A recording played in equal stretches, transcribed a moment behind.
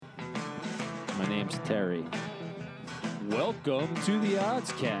My name's Terry. Welcome to the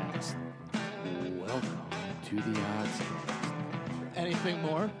Oddscast. Welcome to the Oddscast. Anything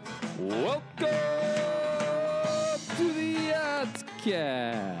more? Welcome to the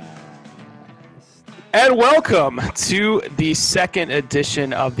Oddscast. And welcome to the second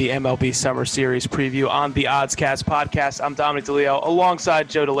edition of the MLB Summer Series preview on the Oddscast podcast. I'm Dominic DeLeo alongside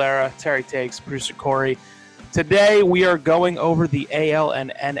Joe Delara, Terry Takes, producer Corey. Today we are going over the AL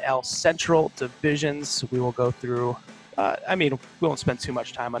and NL Central divisions. We will go through, we won't spend too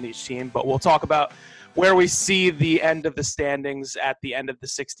much time on each team, but we'll talk about where we see the end of the standings at the end of the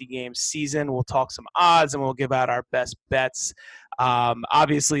 60-game season. We'll talk some odds and we'll give out our best bets.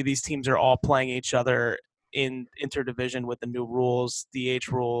 Obviously, these teams are all playing each other in interdivision with the new rules, DH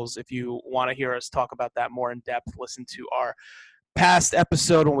rules. If you want to hear us talk about that more in depth, listen to our past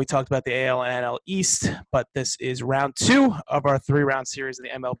episode when we talked about the AL and NL East. But this is round 2 of our 3-round series of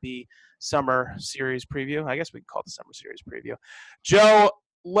the MLB Summer Series preview. I guess we can call it the Summer Series preview. Joe,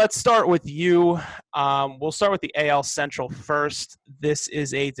 let's start with you. We'll start with the AL Central first. This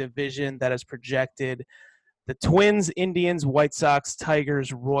is a division that is projected the Twins, Indians, White Sox,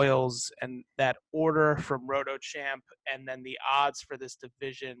 Tigers, Royals, and that order from RotoChamp. And then the odds for this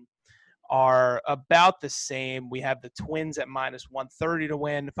division are about the same. We have the Twins at minus 130 to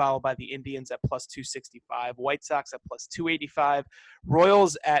win, followed by the Indians at plus 265, White Sox at plus 285,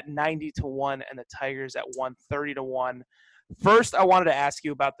 Royals at 90 to 1, and the Tigers at 130 to 1. First, I wanted to ask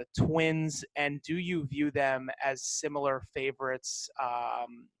you about the Twins, and do you view them as similar favorites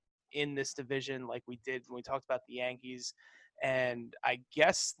in this division like we did when we talked about the Yankees? And I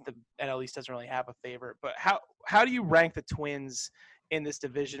guess the NL East doesn't really have a favorite, but how do you rank the Twins in this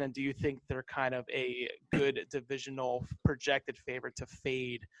division, and do you think they're kind of a good divisional projected favorite to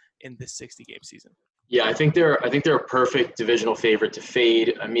fade in this 60-game season? Yeah, I think they're a perfect divisional favorite to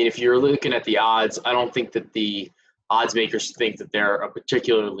fade. I mean, if you're looking at the odds, I don't think that the odds makers think that they're a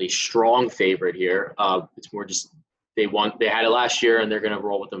particularly strong favorite here. It's more just they had it last year and they're going to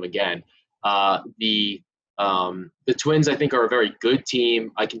roll with them again. The Twins, I think, are a very good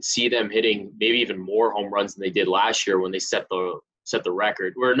team. I can see them hitting maybe even more home runs than they did last year when they set the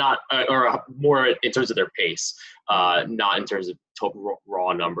record. Or more in terms of their pace, not in terms of total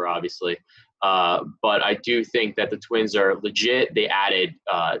raw number, obviously. But I do think that the Twins are legit. They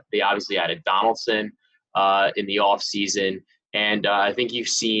obviously added Donaldson in the offseason. And I think you've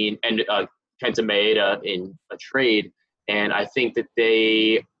seen Kenta Maeda in a trade. And I think that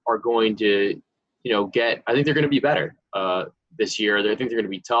they are going to, I think they're going to be better this year. I think they're going to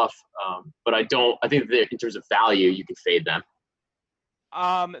be tough. But I think that in terms of value, you can fade them.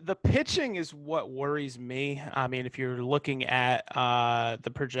 The pitching is what worries me. I mean, if you're looking at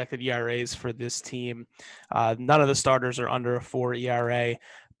the projected ERAs for this team, none of the starters are under a 4 ERA.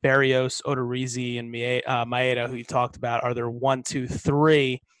 Berrios, Odorizzi, and Maeda, who you talked about, are their 1, 2,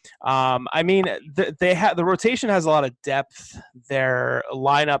 3. The rotation has a lot of depth. Their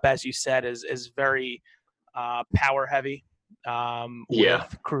lineup, as you said, is very power heavy.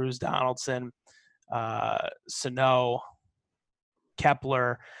 With Cruz, Donaldson, Sano,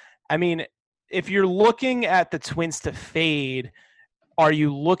 Kepler. I mean, if you're looking at the Twins to fade, are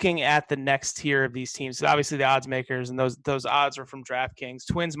you looking at the next tier of these teams? So obviously the odds makers, and those odds are from DraftKings.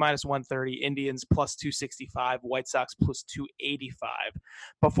 Twins minus 130, Indians plus 265, White Sox plus 285.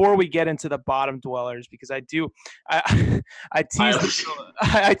 Before we get into the bottom dwellers, because I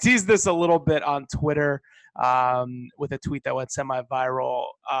teased this a little bit on Twitter with a tweet that went semi-viral.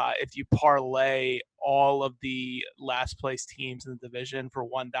 If you parlay all of the last place teams in the division for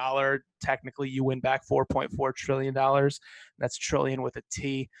 $1, technically you win back $4.4 trillion. That's trillion with a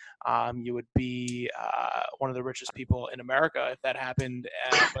T. You would be one of the richest people in America if that happened.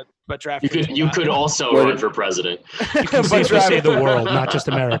 But DraftKings you could also run for president. You can save the world, not just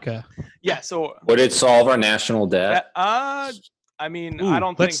America. Yeah. So would it solve our national debt? I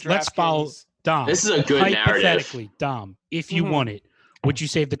don't think let's follow Dom. This is a good narrative. Hypothetically, Dom, if you won it, would you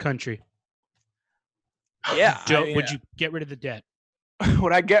save the country? Yeah. Joe, would you get rid of the debt?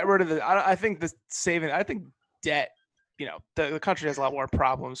 Would I get rid of I think debt, the country has a lot more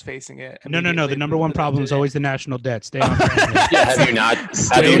problems facing it. No. The number one problem is always the national debt. Stay on track.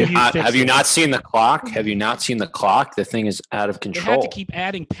 Have you not seen the clock? Have you not seen the clock? The thing is out of control. They have to keep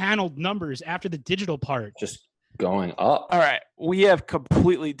adding paneled numbers after the digital part. Just going up. All right. We have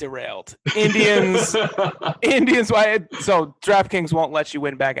completely derailed. Indians. So DraftKings won't let you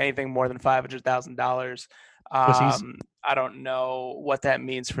win back anything more than $500,000. I don't know what that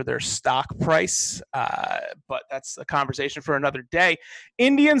means for their stock price, but that's a conversation for another day.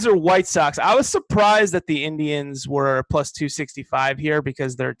 Indians or White Sox? I was surprised that the Indians were plus 265 here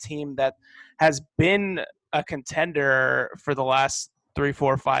because they're a team that has been a contender for the last 3,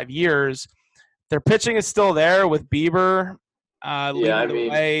 4, 5 years. Their pitching is still there with Bieber leading the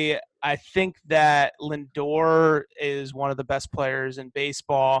way. I think that Lindor is one of the best players in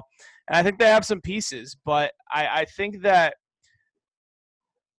baseball. And I think they have some pieces, but I think that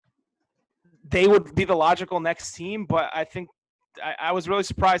they would be the logical next team. But I think I was really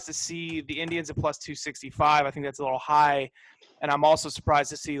surprised to see the Indians at plus 265. I think that's a little high. And I'm also surprised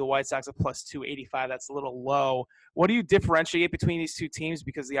to see the White Sox at plus 285. That's a little low. What do you differentiate between these two teams?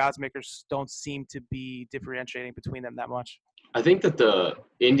 Because the odds makers don't seem to be differentiating between them that much. I think that the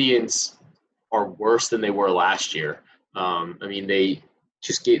Indians are worse than they were last year. They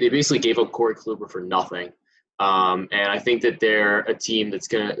basically gave up Corey Kluber for nothing. And I think that they're a team that's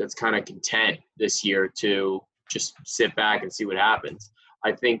kind of content this year to just sit back and see what happens.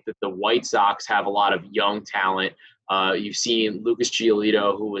 I think that the White Sox have a lot of young talent. You've seen Lucas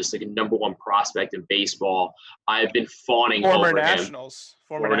Giolito, who was like a number one prospect in baseball. I've been fawning over him.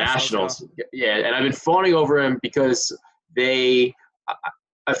 Former Nationals. Yeah, and I've been fawning over him because I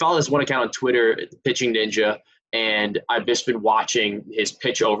follow this one account on Twitter, Pitching Ninja, and I've just been watching his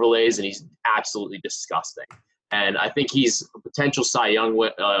pitch overlays, and he's absolutely disgusting. And I think he's a potential Cy Young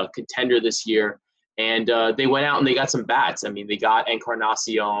contender this year. And they went out and they got some bats. I mean, they got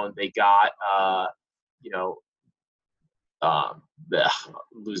Encarnacion. They got,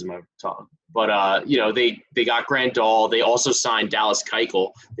 losing my tongue. But, they got Grandal. They also signed Dallas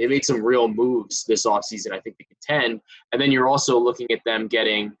Keuchel. They made some real moves this offseason, I think, to contend. And then you're also looking at them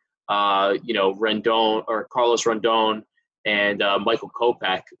getting, Rendon or Carlos Rendon and Michael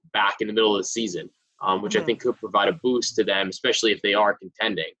Kopech back in the middle of the season, which I think could provide a boost to them, especially if they are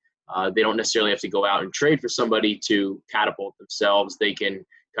contending. They don't necessarily have to go out and trade for somebody to catapult themselves. They can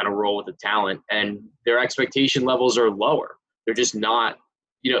kind of roll with the talent, and their expectation levels are lower. They're just not,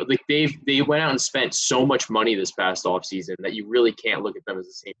 they went out and spent so much money this past offseason that you really can't look at them as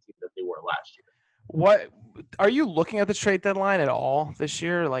the same team that they were last year. What are you looking at the trade deadline at all this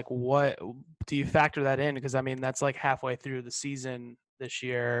year? Like, what do you factor that in? Because that's like halfway through the season this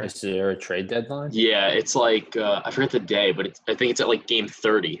year. Is there a trade deadline? Yeah, it's like I forget the day, but I think it's at like game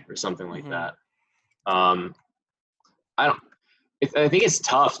 30 or something like that. I think it's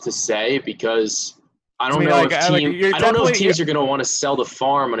tough to say because I don't know if teams are going to want to sell the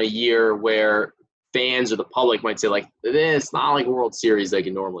farm in a year where fans or the public might say like, it's not like World Series like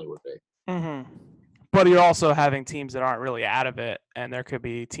it normally would be. Mm-hmm. But you're also having teams that aren't really out of it, and there could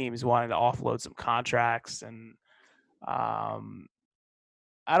be teams wanting to offload some contracts, and I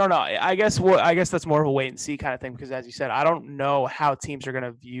don't know. I guess that's more of a wait and see kind of thing because, as you said, I don't know how teams are going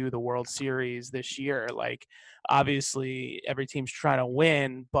to view the World Series this year. Like, obviously, every team's trying to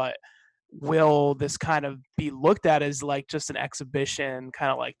win, but will this kind of be looked at as like just an exhibition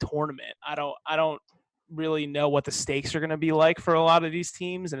kind of like tournament? I don't really know what the stakes are going to be like for a lot of these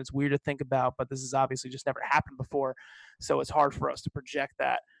teams, and it's weird to think about, but this has obviously just never happened before, so it's hard for us to project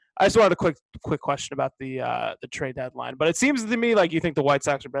that. I just wanted a quick question about the trade deadline, but it seems to me like you think the White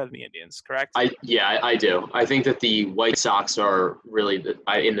Sox are better than the Indians, correct? I do. I think that the White Sox are really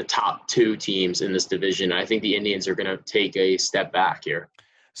in the top two teams in this division. I think the Indians are going to take a step back here.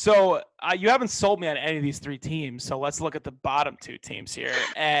 So you haven't sold me on any of these three teams. So let's look at the bottom two teams here.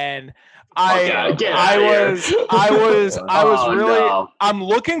 And I'm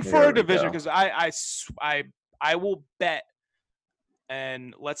looking for a division because I will bet.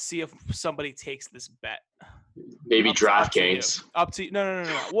 And let's see if somebody takes this bet. Maybe DraftKings. Up to no.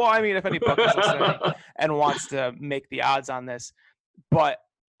 Well, I mean, if any book is listening and wants to make the odds on this, but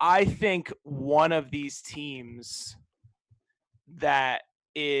I think one of these teams that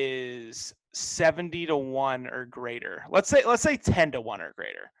is 70-1 or greater. Let's say 10-1 or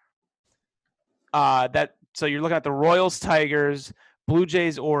greater. So you're looking at the Royals, Tigers, Blue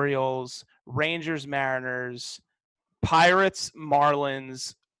Jays, Orioles, Rangers, Mariners, Pirates,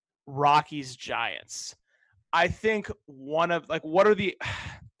 Marlins, Rockies, Giants. I think one of what are the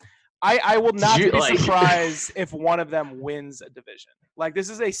I will not be surprised if one of them wins a division. Like, this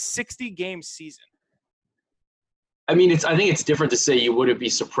is a 60-game season. I mean, I think it's different to say you wouldn't be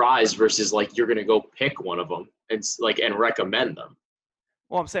surprised versus like you're going to go pick one of them and recommend them.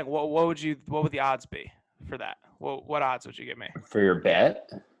 Well, I'm saying what would the odds be for that? What odds would you give me? For your bet?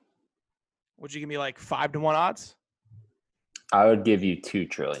 Would you give me like 5-1 odds? I would give you $2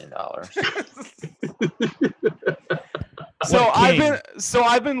 trillion.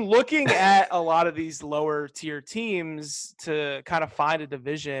 I've been looking at a lot of these lower tier teams to kind of find a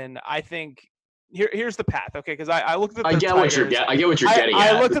division. I think here's the path, okay? Because I looked at the Tigers. I get what you're getting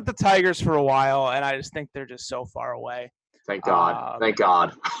at. I looked at the Tigers for a while, and I just think they're just so far away. Thank God. Thank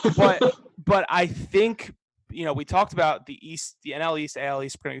God. but I think, we talked about the East, the NL East, AL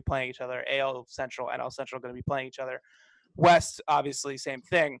East are going to be playing each other. AL Central, NL Central are going to be playing each other. West, obviously, same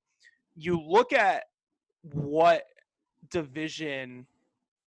thing. You look at what division,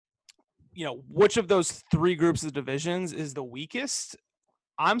 which of those three groups of divisions is the weakest.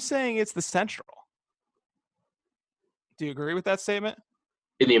 I'm saying it's the Central. Do you agree with that statement?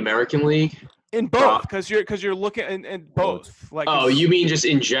 In the American League? In both, because you're looking in both. Like, you mean just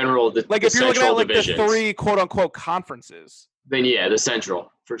in general, if you're looking at divisions. The three quote unquote conferences? Then yeah, the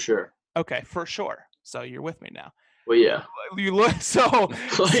Central for sure. Okay, for sure. So you're with me now. Well, yeah. You look so.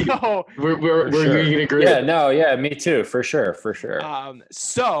 We're going to agree. Yeah, me too, for sure.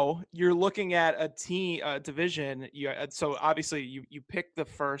 So you're looking at a division. So obviously you pick the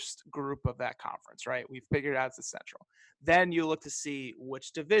first group of that conference, right? We've figured out it's the Central. Then you look to see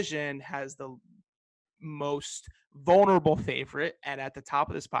which division has the most vulnerable favorite, and at the top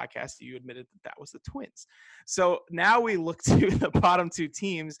of this podcast you admitted that was the Twins. So now we look to the bottom two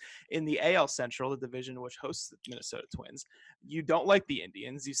teams in the AL Central, the division which hosts the Minnesota Twins. You don't like the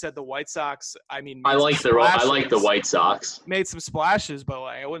Indians. You said the White Sox. I like the White Sox. Made some splashes, but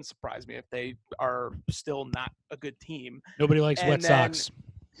it wouldn't surprise me if they are still not a good team. Nobody likes White Sox.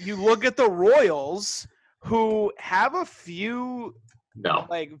 You look at the Royals, who have a few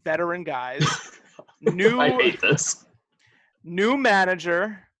veteran guys. I hate this. New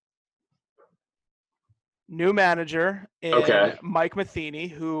manager in Mike Matheny,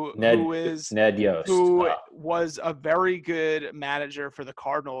 who is Ned Yost, who was a very good manager for the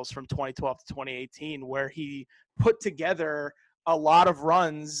Cardinals from 2012 to 2018, where he put together a lot of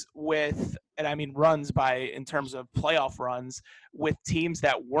runs and I mean runs in terms of playoff runs with teams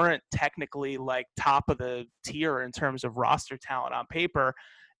that weren't technically like top of the tier in terms of roster talent on paper.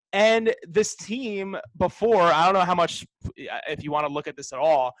 And this team before, I don't know how much, if you want to look at this at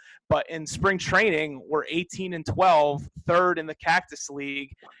all, but in spring training, we're 18-12, third in the Cactus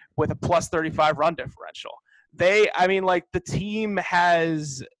League with a plus 35 run differential. The team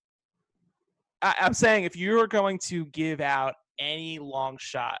has, I'm saying if you're going to give out any long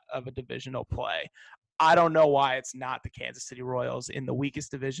shot of a divisional play, I don't know why it's not the Kansas City Royals in the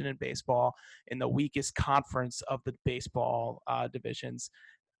weakest division in baseball, in the weakest conference of the baseball divisions.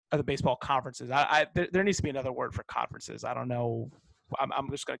 Of the baseball conferences. There needs to be another word for conferences. I don't know. I'm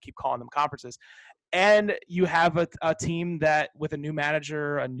just going to keep calling them conferences. And you have a team that with a new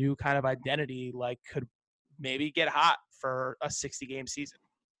manager, a new kind of identity, could maybe get hot for a 60-game season.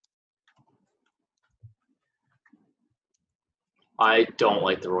 I don't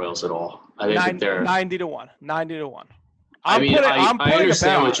like the Royals at all. I think they're 90-1. I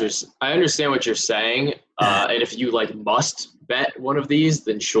understand what you're saying. And if you must bet one of these,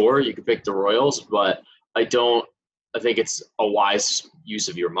 then sure, you can pick the Royals. But I think it's a wise use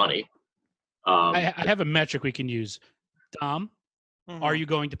of your money. I have a metric we can use. Dom, are you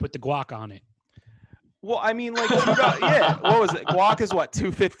going to put the guac on it? Well, I mean, what was it? Guac is what,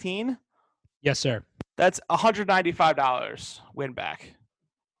 $2.15? Yes, sir. That's $195 win back,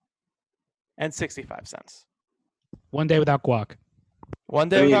 and 65 cents. 1 day without guac.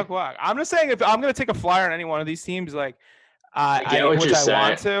 Without guac. I'm just saying, if I'm going to take a flyer on any one of these teams, I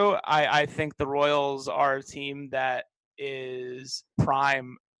think the Royals are a team that is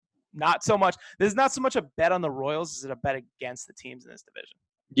prime. There's not so much a bet on the Royals as a bet against the teams in this division.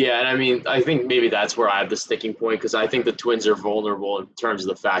 Yeah, and I mean, I think maybe that's where I have the sticking point, because I think the Twins are vulnerable in terms of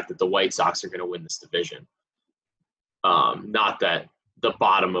the fact that the White Sox are going to win this division. Not that the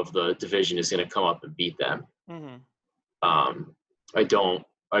bottom of the division is going to come up and beat them. Mm-hmm. I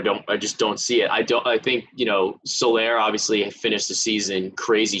just don't see it. I think, Soler obviously finished the season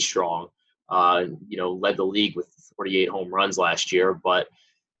crazy strong, led the league with 48 home runs last year, but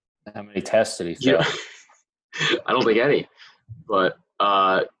how many tests did he throw? I don't think any, but,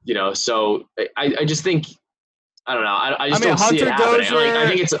 so I just think, I don't know. I don't see it happening.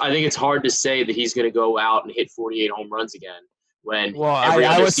 I think it's hard to say that he's going to go out and hit 48 home runs again.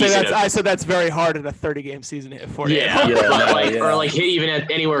 I said that's very hard in a 30-game season to hit 48. Or hit even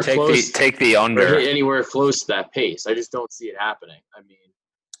at anywhere close. Take the under. Or hit anywhere close to that pace. I just don't see it happening. I mean,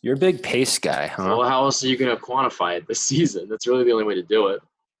 you're a big pace guy, huh? Well, how else are you going to quantify it this season? That's really the only way to do it.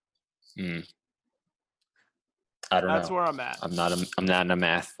 I don't know. That's where I'm at. I'm not in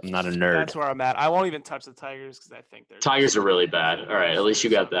math. I'm not a nerd. That's where I'm at. I won't even touch the Tigers because I think they're Tigers are really bad. All right, at least you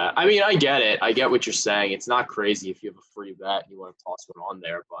got that. I mean, I get it. I get what you're saying. It's not crazy if you have a free bet and you want to toss one on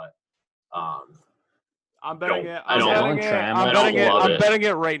there, but I'm betting it. I don't I'm betting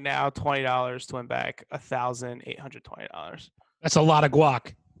it right now. $20 to win back $1,820. That's a lot of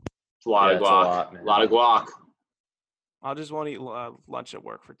guac. It's a lot of guac. A lot of guac. I just won't eat lunch at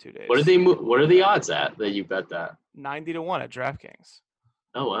work for 2 days. What are the odds at that you bet that? 90-1 at DraftKings.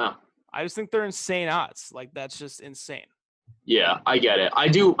 Oh wow. I just think they're insane odds. Like that's just insane. Yeah, I get it.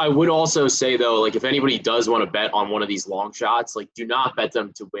 I would also say though, like if anybody does want to bet on one of these long shots, like do not bet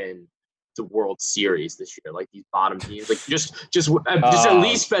them to win the World Series this year. Like these bottom teams, like just at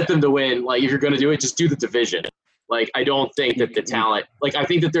least bet them to win. Like if you're gonna do it, just do the division. Like I don't think that the talent. Like I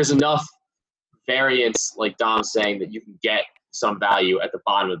think that there's enough variance, like Dom's saying, that you can get some value at the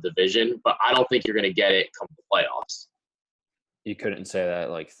bottom of the division, but I don't think you're going to get it come the playoffs. You couldn't say that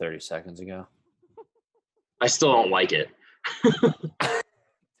like 30 seconds ago. I still don't like it.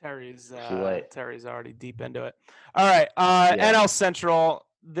 Terry's already deep into it. All right, NL Central.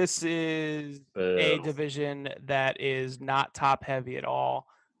 This is a division that is not top heavy at all.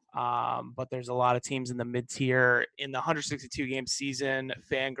 But there's a lot of teams in the mid-tier. In the 162-game season,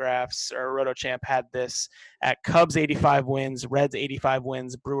 Fangraphs or RotoChamp had this at Cubs 85 wins, Reds 85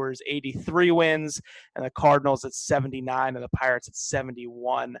 wins, Brewers 83 wins, and the Cardinals at 79 and the Pirates at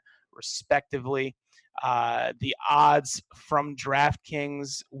 71, respectively. The odds from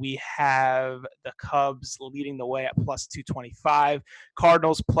DraftKings, we have the Cubs leading the way at plus 225,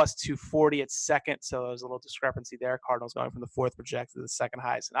 Cardinals plus 240 at second, so there's a little discrepancy there. Cardinals going from the fourth projected to the second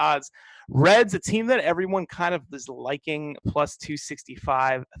highest in odds. Reds, a team that everyone kind of is liking, plus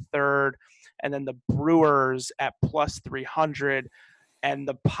 265 third, and then the Brewers at plus 300. And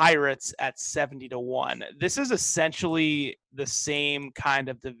the Pirates at 70-1. This is essentially the same kind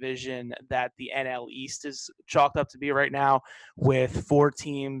of division that the NL East is chalked up to be right now, with four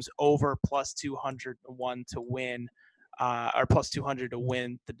teams over plus 201 to win, or plus 200 to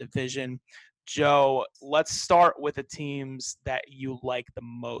win the division. Joe, let's start with the teams that you like the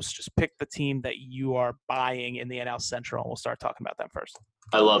most. Just pick the team that you are buying in the NL Central, and we'll start talking about them first.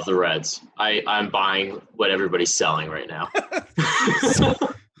 I love the Reds. I'm buying what everybody's selling right now.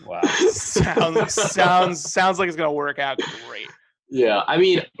 Wow. Sounds like it's gonna work out great. Yeah, I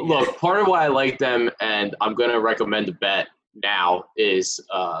mean, look, part of why I like them, and I'm gonna recommend a bet now, is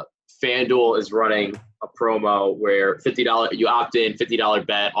FanDuel is running a promo where $50 you opt in, $50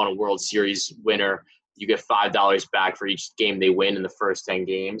 bet on a World Series winner. You get $5 back for each game they win in the first 10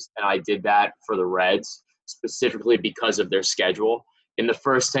 games. And I did that for the Reds specifically because of their schedule. In the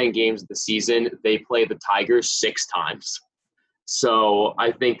first 10 games of the season, they play the Tigers 6 times. So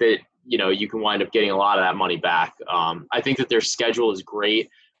I think that, you can wind up getting a lot of that money back. I think that their schedule is great.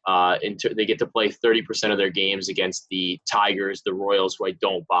 They get to play 30% of their games against the Tigers, the Royals, who I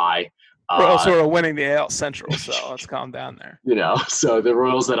don't buy. Royals who are winning the AL Central, so let's calm down there. So the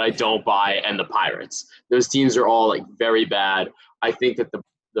Royals that I don't buy, and the Pirates. Those teams are all very bad. I think that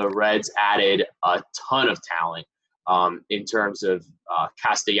the Reds added a ton of talent in terms of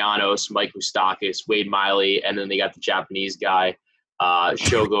Castellanos, Mike Moustakas, Wade Miley, and then they got the Japanese guy,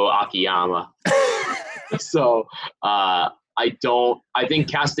 Shogo Akiyama. So I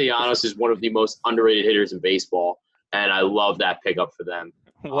think Castellanos is one of the most underrated hitters in baseball, and I love that pickup for them.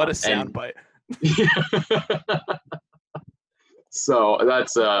 What a soundbite. So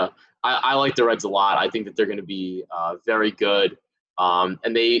that's I like the Reds a lot. I think that they're going to be very good.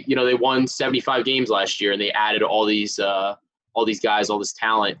 And they won 75 games last year, and they added all these guys, all this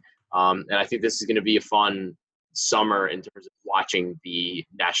talent. And I think this is going to be a fun summer in terms of watching the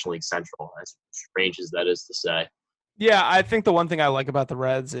National League Central, as strange as that is to say. Yeah, I think the one thing I like about the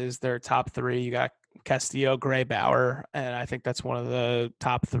Reds is their top three. You got Castillo, Gray, Bauer, and I think that's one of the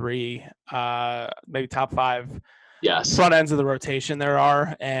top three, maybe top 5 front ends of the rotation there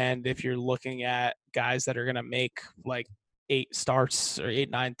are. And if you're looking at guys that are going to make 8 starts or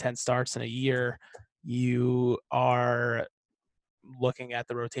 8, 9, 10 starts in a year, you are looking at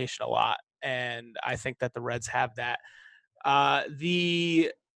the rotation a lot. And I think that the Reds have that.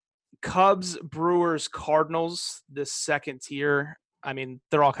 The Cubs, Brewers, Cardinals, the second tier, I mean,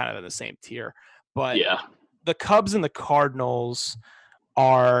 they're all kind of in the same tier. But the Cubs and the Cardinals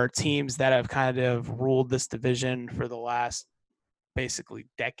are teams that have kind of ruled this division for the last basically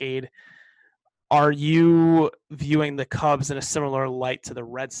decade. Are you viewing the Cubs in a similar light to the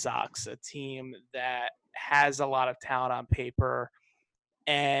Red Sox, a team that has a lot of talent on paper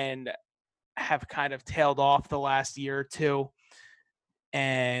and have kind of tailed off the last year or two?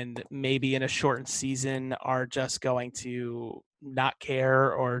 and maybe in a shortened season are just going to not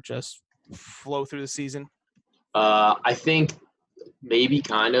care or just flow through the season? I think maybe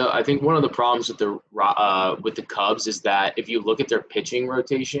kind of. I think one of the problems with the Cubs is that if you look at their pitching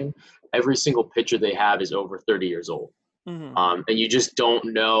rotation, every single pitcher they have is over 30 years old, and you just don't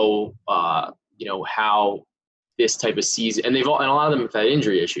know, how this type of season, and a lot of them have had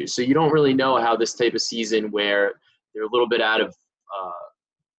injury issues, so you don't really know how this type of season where they're a little bit out of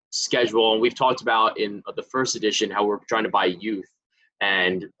schedule. And we've talked about in the first edition how we're trying to buy youth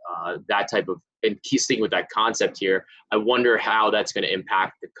and that type of, and sticking with that concept here. I wonder how that's going to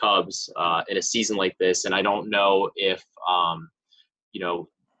impact the Cubs in a season like this. And I don't know if,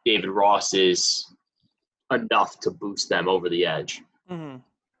 David Ross is enough to boost them over the edge.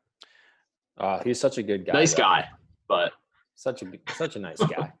 He's such a good guy. Nice guy, but such a nice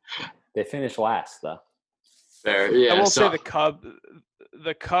guy. They finished last though. Fair, yeah. I will say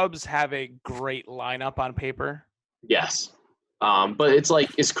the Cubs have a great lineup on paper. Yes. But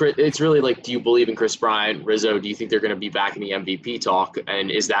it's really like, do you believe in Chris Bryant, Rizzo? Do you think they're going to be back in the MVP talk?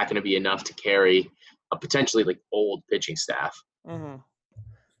 And is that going to be enough to carry a potentially like old pitching staff?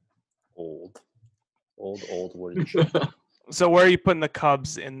 Old wooden. So where are you putting the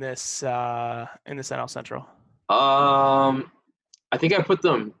Cubs in this NL Central? I think I put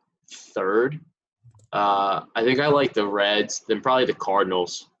them third. I think I like the Reds, then probably the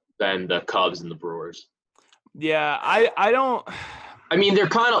Cardinals, then the Cubs and the Brewers. Yeah, I don't. I mean, they're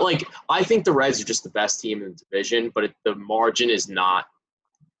kind of like, I think the Reds are just the best team in the division, but the margin is not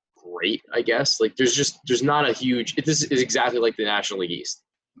great, I guess. Like, there's not a huge. This is exactly like the National League East.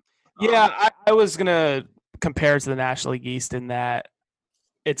 Yeah, I was gonna compare it to the National League East in that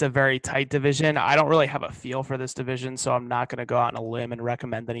it's a very tight division. I don't really have a feel for this division, so I'm not gonna go out on a limb and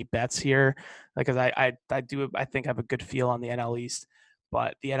recommend any bets here, because I think I have a good feel on the NL East.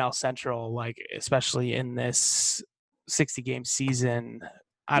 But the NL Central, like especially in this 60-game season,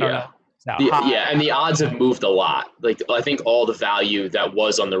 I don't know. And the odds have moved a lot. Like, I think all the value that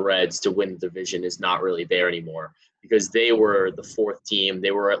was on the Reds to win the division is not really there anymore, because they were the fourth team.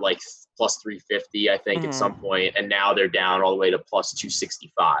 They were at like plus 350, I think, at some point, and now they're down all the way to plus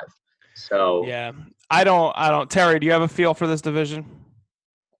 265. So yeah, I don't. Terry, do you have a feel for this division?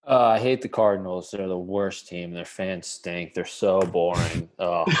 I hate the Cardinals. They're the worst team. Their fans stink. They're so boring.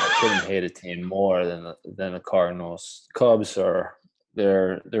 I couldn't hate a team more than the Cardinals. Cubs are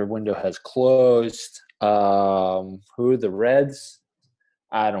their window has closed. Who are the Reds?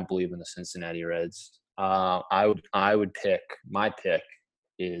 I don't believe in the Cincinnati Reds. I would pick, my pick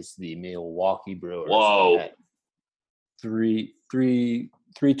is the Milwaukee Brewers. Whoa. At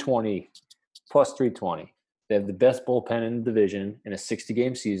 320 plus 320. They have the best bullpen in the division in a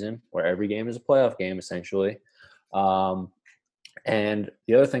 60-game season where every game is a playoff game, essentially. And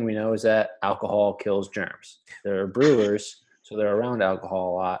the other thing we know is that alcohol kills germs. They're brewers, so they're around alcohol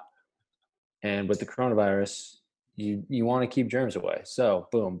a lot. And with the coronavirus, you want to keep germs away. So,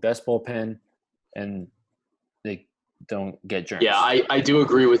 boom, best bullpen, and they don't get germs. Yeah, I do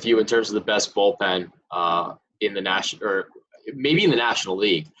agree with you in terms of the best bullpen in the national, or maybe in the National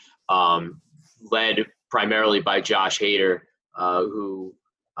League, led primarily by Josh Hader, who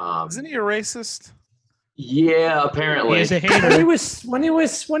isn't he a racist? Yeah, apparently. He's a hater. when he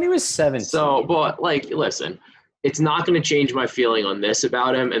was 17. So, but like, listen, it's not going to change my feeling on this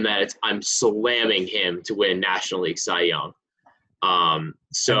about him, and that I'm slamming him to win National League Cy Young.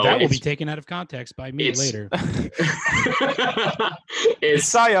 So and that will be taken out of context by me later.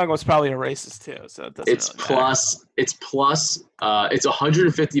 Cy Young was probably a racist too, so it doesn't. It's really plus. It's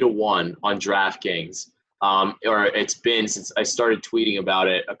 150 to 1 on DraftKings. Or it's been since I started tweeting about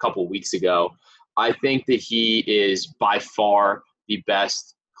it a couple weeks ago. I think that he is by far the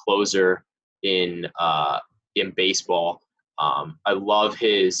best closer in baseball. I love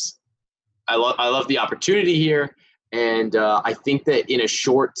the opportunity here. And I think that in a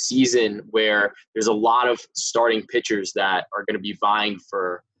short season where there's a lot of starting pitchers that are going to be vying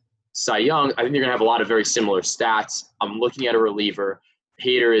for Cy Young, I think they're going to have a lot of very similar stats. I'm looking at a reliever.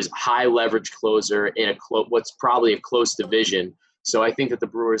 Hader is high leverage closer in what's probably a close division. So I think that the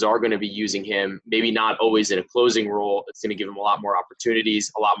Brewers are going to be using him, maybe not always in a closing role. It's going to give him a lot more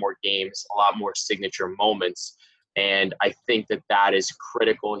opportunities, a lot more games, a lot more signature moments. And I think that is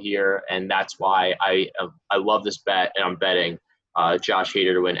critical here, and that's why I love this bet, and I'm betting Josh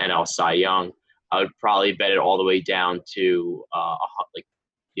Hader to win NL Cy Young. I would probably bet it all the way down to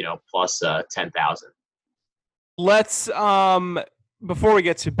plus 10,000. Let's before we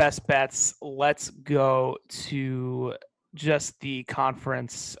get to best bets, let's go to just the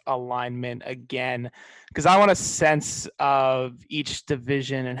conference alignment again, because I want a sense of each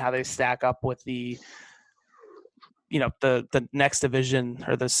division and how they stack up with the next division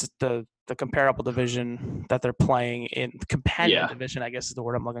or the comparable division that they're playing in. The companion division, I guess is the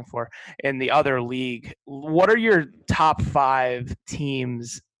word I'm looking for, in the other league. What are your top 5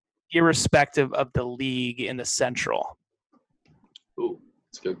 teams, irrespective of the league, in the Central? Ooh,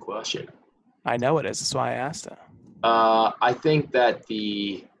 that's a good question. I know it is. That's why I asked it. I think that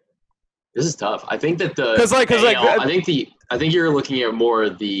this is tough. I think that I think you're looking at more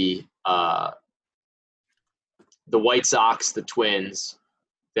of the White Sox, the Twins,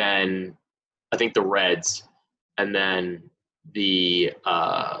 then I think the Reds, and then the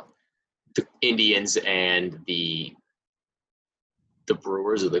Indians and the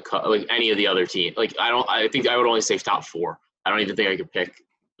Brewers or like any of the other teams. Like I think I would only say top 4. I don't even think I could pick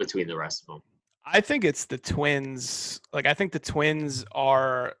between the rest of them. I think it's the Twins. Like, I think the Twins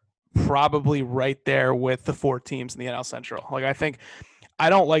are probably right there with the 4 teams in the NL Central. Like, I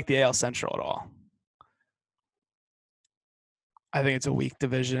don't like the AL Central at all. I think it's a weak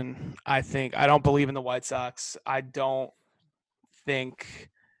division. I don't believe in the White Sox. I don't think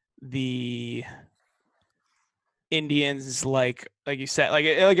the Indians, like you said, like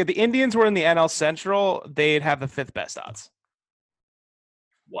if the Indians were in the NL Central, they'd have the 5th best odds.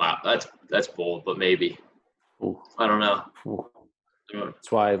 Wow, that's bold, but maybe. Ooh. I don't know.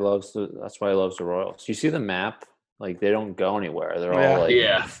 That's why he loves the Royals. You see the map? Like, they don't go anywhere. They're all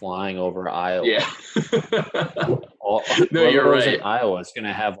flying over Iowa. Yeah. No, you're right. In Iowa is going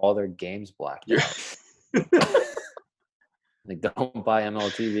to have all their games blacked out. Like, don't buy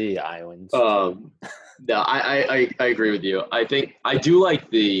MLTV, Iowans. No, I agree with you. I think I do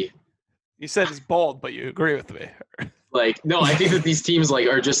like the. You said it's bold, but you agree with me. Like, no, I think that these teams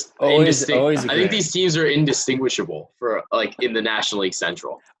are just indistinguishable. I think these teams are indistinguishable for in the National League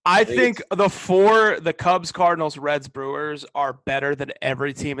Central. I think the Cubs, Cardinals, Reds, Brewers are better than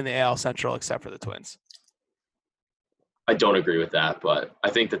every team in the AL Central except for the Twins. I don't agree with that, but I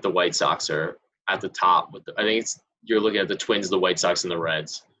think that the White Sox are at the top. I think you're looking at the Twins, the White Sox, and the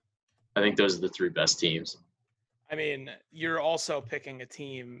Reds. I think those are the 3 best teams. I mean, you're also picking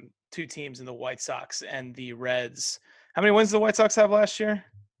 2 teams in the White Sox and the Reds. How many wins did the White Sox have last year?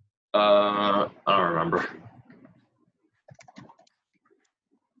 I don't remember.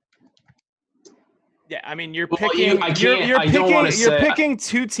 Yeah, I mean, you're picking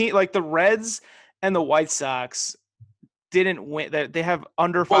 2 teams, like the Reds and the White Sox didn't win. They have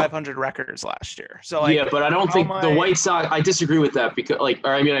under 500 records last year. So but I don't think the White Sox. I disagree with that because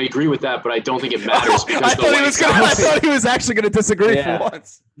I agree with that, but I don't think it matters because I thought he was actually going to disagree for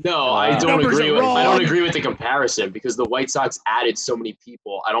once. No, I don't agree with. I don't agree with the comparison because the White Sox added so many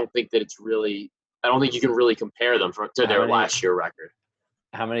people. I don't think that it's really. I don't think you can really compare them to their last year record.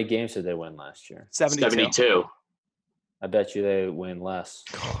 How many games did they win last year? 72. I bet you they win less.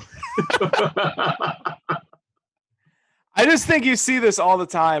 I just think you see this all the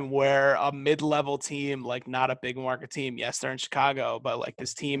time where a mid-level team, like not a big market team, yes, they're in Chicago, but like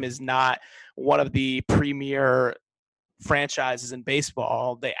this team is not one of the premier franchises in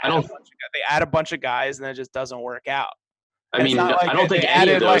baseball. They add a bunch of guys and then it just doesn't work out. I mean, I don't think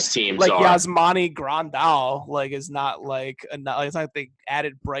any of those teams like are. Yasmani Grandal, is not it's not like they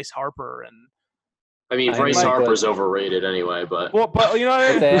added Bryce Harper and. I mean, Bryce Harper's overrated anyway, but you know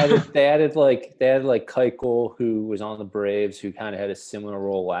what I mean? they added Keuchel, who was on the Braves, who kind of had a similar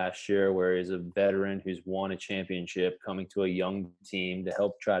role last year, where he's a veteran who's won a championship, coming to a young team to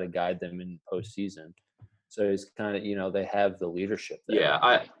help try to guide them in postseason. So it's kind of they have the leadership there.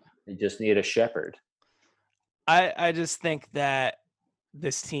 Yeah, they just need a shepherd. I just think that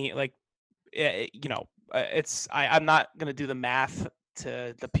this team, I'm not gonna do the math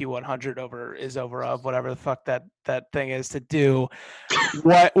to the P100 over of whatever the fuck that thing is to do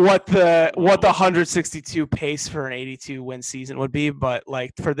what the 162 pace for an 82 win season would be, but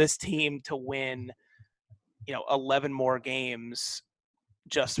like for this team to win 11 more games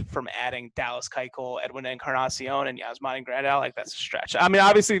just from adding Dallas Keuchel, Edwin Encarnacion, and Yasmani Grandal, like that's a stretch. I mean,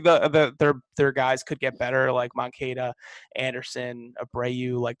 obviously their guys could get better, like Moncada, Anderson,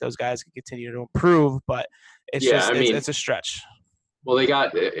 Abreu, like those guys could continue to improve, but it's a stretch. Well, they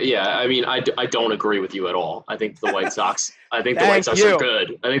got I mean, I don't agree with you at all. I think the White Sox. I think the White Sox are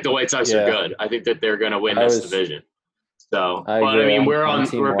good. I think the White Sox are good. I think that they're going to win this division. So, but I mean, we're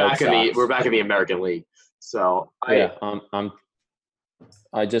back in the American League. So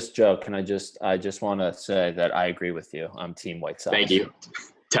I just joke, and I just want to say that I agree with you. I'm Team White Sox. Thank you,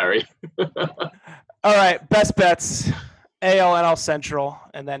 Terry. All right, best bets: AL&NL Central,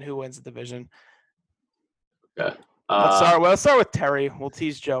 and then who wins the division? Okay. Let's start with Terry. We'll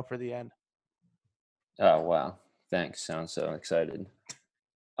tease Joe for the end. Oh, wow. Thanks. Sounds so excited.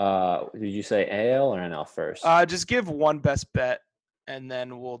 Did you say AL or NL first? Just give one best bet, and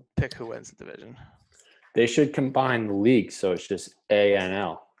then we'll pick who wins the division. They should combine the league, so it's just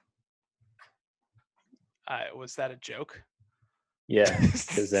ANL. Was that a joke? Yeah,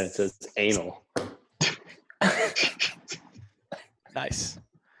 because then it says anal. Nice.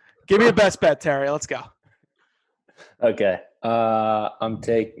 Give me a best bet, Terry. Let's go. Okay. I'm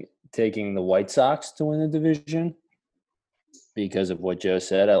taking the White Sox to win the division because of what Joe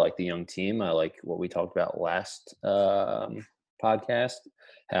said. I like the young team. I like what we talked about last podcast,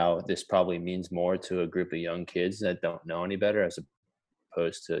 how this probably means more to a group of young kids that don't know any better as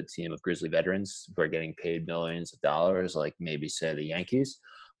opposed to a team of grizzly veterans who are getting paid millions of dollars, like maybe say the Yankees.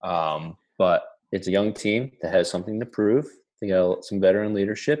 But it's a young team that has something to prove. They got some veteran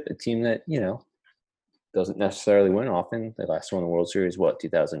leadership, a team that, doesn't necessarily win often. They last won the World Series,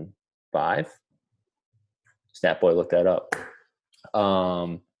 2005? Stat Boy looked that up.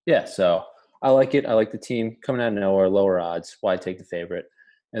 So I like it. I like the team coming out of nowhere, lower odds. Why take the favorite?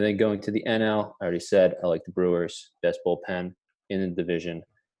 And then going to the NL, I already said I like the Brewers, best bullpen in the division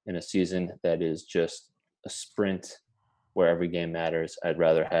in a season that is just a sprint where every game matters. I'd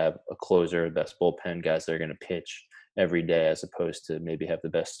rather have a closer, best bullpen guys that are going to pitch every day as opposed to maybe have the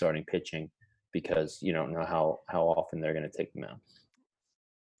best starting pitching because you don't know how often they're going to take them out.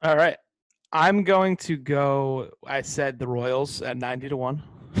 All right. I'm going to go, I said the Royals at 90-1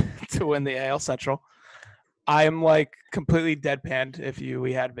 to win the AL Central. I am completely deadpanned if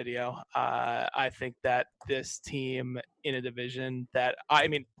we had video. I think that this team in a division that,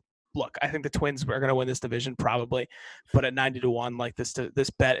 look, I think the Twins are going to win this division probably, but at 90-1, this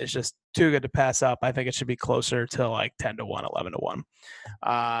bet is just too good to pass up. I think it should be closer to 10-1, 11-1.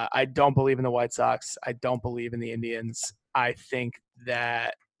 I don't believe in the White Sox. I don't believe in the Indians. I think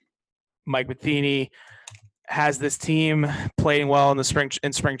that Mike Matheny has this team playing well in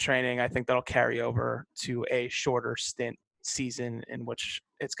spring training. I think that'll carry over to a shorter stint season in which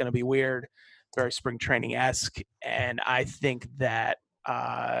it's going to be weird, very spring training-esque. And I think that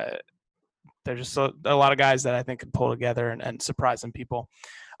there's just a lot of guys that I think can pull together and surprise some people.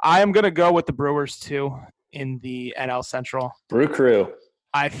 I am going to go with the Brewers too in the NL Central. Brew Crew.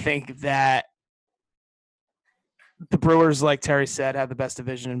 I think that the Brewers, like Terry said, have the best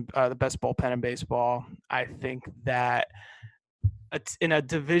division, the best bullpen in baseball. I think that it's in a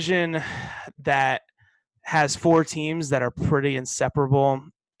division that has four teams that are pretty inseparable,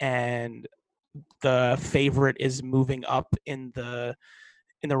 and the favorite is moving up in the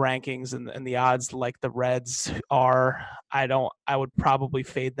rankings and the odds like the Reds are. I would probably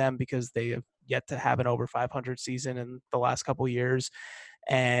fade them because they have yet to have an over 500 season in the last couple of years.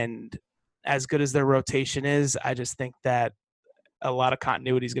 And as good as their rotation is, I just think that a lot of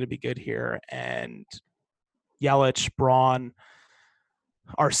continuity is going to be good here. And Yelich, Braun,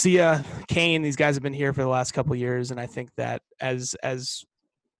 Arcia, Kane, these guys have been here for the last couple of years. And I think that as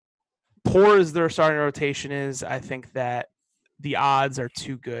poor as their starting rotation is, I think that the odds are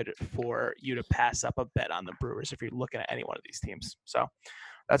too good for you to pass up a bet on the Brewers if you're looking at any one of these teams. So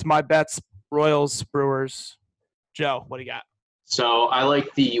that's my bets. Royals, Brewers. Joe, what do you got? So I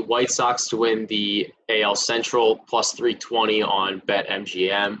like the White Sox to win the AL Central plus 320 on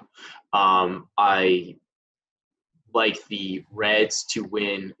BetMGM. I like the Reds to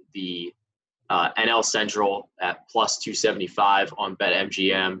win the NL Central at plus 275 on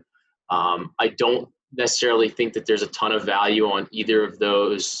BetMGM. I don't necessarily think that there's a ton of value on either of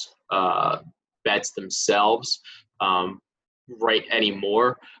those bets themselves right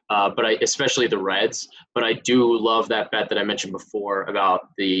anymore, but especially the Reds. But I do love that bet that I mentioned before about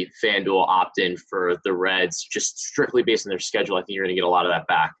the FanDuel opt-in for the Reds, just strictly based on their schedule. I think you're going to get a lot of that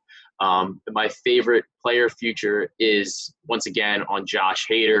back. My favorite player future is, once again, on Josh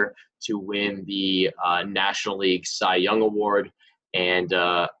Hader to win the National League Cy Young Award. And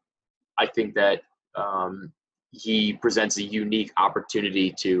I think that he presents a unique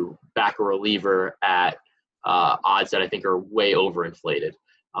opportunity to back a reliever at odds that I think are way overinflated.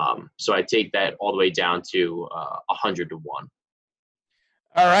 So I take that all the way down to 100-1.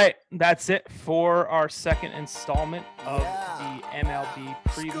 All right, that's it for our second installment of the MLB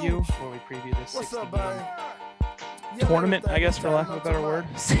preview, where we preview this 60-game tournament, I guess, for lack of a better word,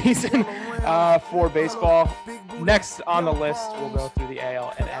 season for baseball. Next on the list, we'll go through the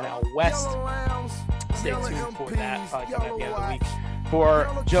AL and NL West. Stay tuned for that, probably coming at the end of the week. For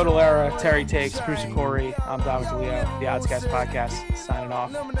Joe Delera, Terry Takes, Bruce Corey, I'm Dominic DeLeo, the Oddscast Podcast, signing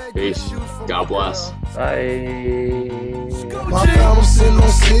off. Peace. God bless. Bye. My fam, I'm sitting on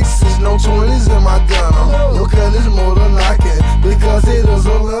sixes, no 20s in my gun. Your cut is more than knocking because it is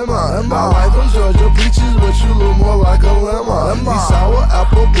a lemon. My wife from Georgia peaches, but you look more like a lemon. These sour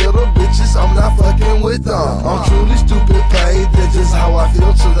apple bitter bitches, I'm not fucking with them. I'm truly stupid paid, that's just how I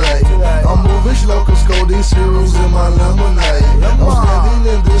feel today. I'm moving slow, cause codeine syrups in my lemonade. I'm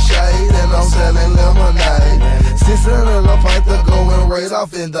standing in the shade and I'm selling lemonade. 600 a pint to go and raid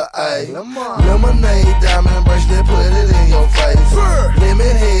off in the A. Lemonade, diamond bracelet, put it in your face.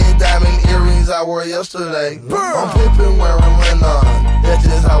 Lemon head, diamond earrings I wore yesterday. I'm pimping wearing linen, that's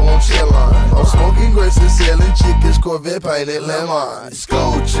just how I'm chillin'. I'm smoking grapes and selling chickens, Corvette painted lemon.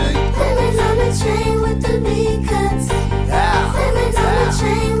 Scoochie. Lemons on the train with the big cuts. Lemons on the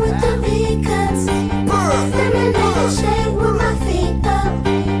train with the big cuts. Lemonade shade with my feet up.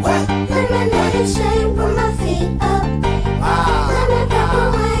 Lemonade shade with my feet up. Lemon pepper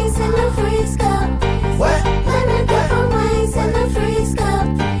wings in the freeze cup. Lemon pepper wings in the freeze cup.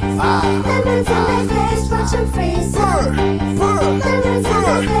 Lemons on their face, watch them freeze up. Lemons on their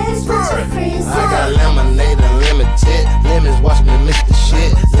face, watch them freeze up. I got lemonade unlimited. Lemons watch me mix the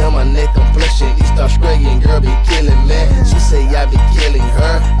shit. Lemonade complexion, East Australian girl be killing me. She say I be killing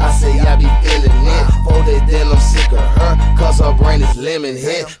her, I say I be feeling it. Folded then I'm sick of her, cause her brain is lemon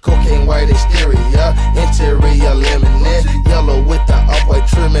head. Cocaine white exterior, interior lemonade. Yellow with the up-white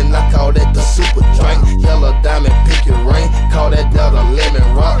trimming, I call that the super drink. Yellow diamond, pick your ring, call that Delta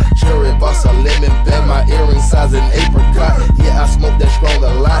lemon rock. Cherry boss a lemon bag, my earring size an apricot. Yeah, I smoke that strong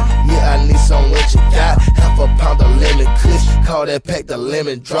a lot, yeah, I need some what you got. Half a pound of lemon kush, call that pack the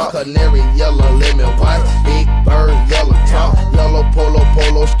lemon drop. Canary yellow, lemon white, big bird, yellow top. Yellow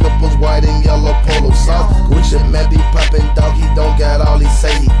polo, skippers white and yellow polo sauce. Gucci man be poppin' dog, he don't got all he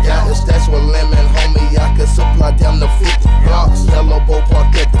say he got. If that's what lemon, homie, I can supply down to 50 blocks. Yellow bow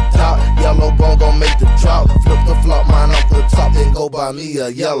park at the top, yellow bone gon' make the drop. Flip the flop, mine off the top, then go buy me a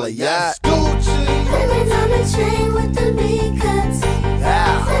yellow yacht. Gucci. Lemons on the train with the big cuts.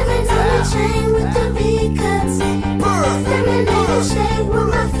 Lemons on the train with the big cuts. Lemonade shade with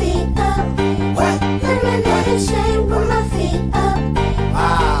my feet up. Lemonade shade with my feet up.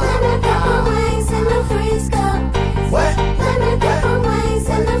 Lemon pepper wings in the freeze cup. Lemon pepper wings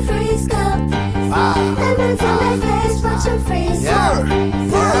in the freeze cup. Lemons on their face, watch them freeze up.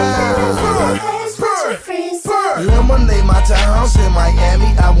 Lemons on their face, watch them freeze up. Lemonade, my townhouse in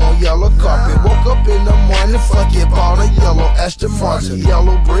Miami, I want yellow carpet. Woke up in the morning, fuck it, bought a yellow Aston Martin.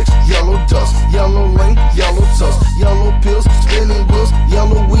 Yellow bricks, yellow dust, yellow lane, yellow tusk, yellow pills, spinning wheels,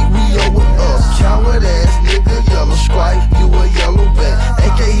 yellow wheat, Rio with us. Coward ass nigga, yellow stripe, you a yellow back.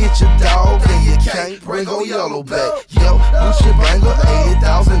 AK hit your dog and you can't bring on yellow back. Yo, Gucci banger,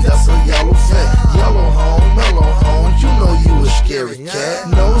 80,000, that's a yellow fat. Yellow home, mellow home, you know you a scary cat.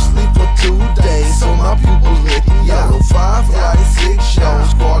 No sleep for 2 days, so my pupils lit yellow. 5 flights, 6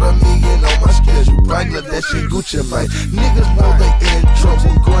 shows, $250,000 on my schedule. Bangladesh and Gucci, man. Niggas know they in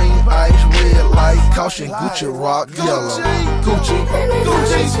trouble. Green ice, red light, caution, Gucci rock, yellow. Gucci, Lemons on the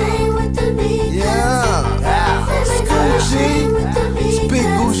train with the big cuts. yeah. Lemons on the train with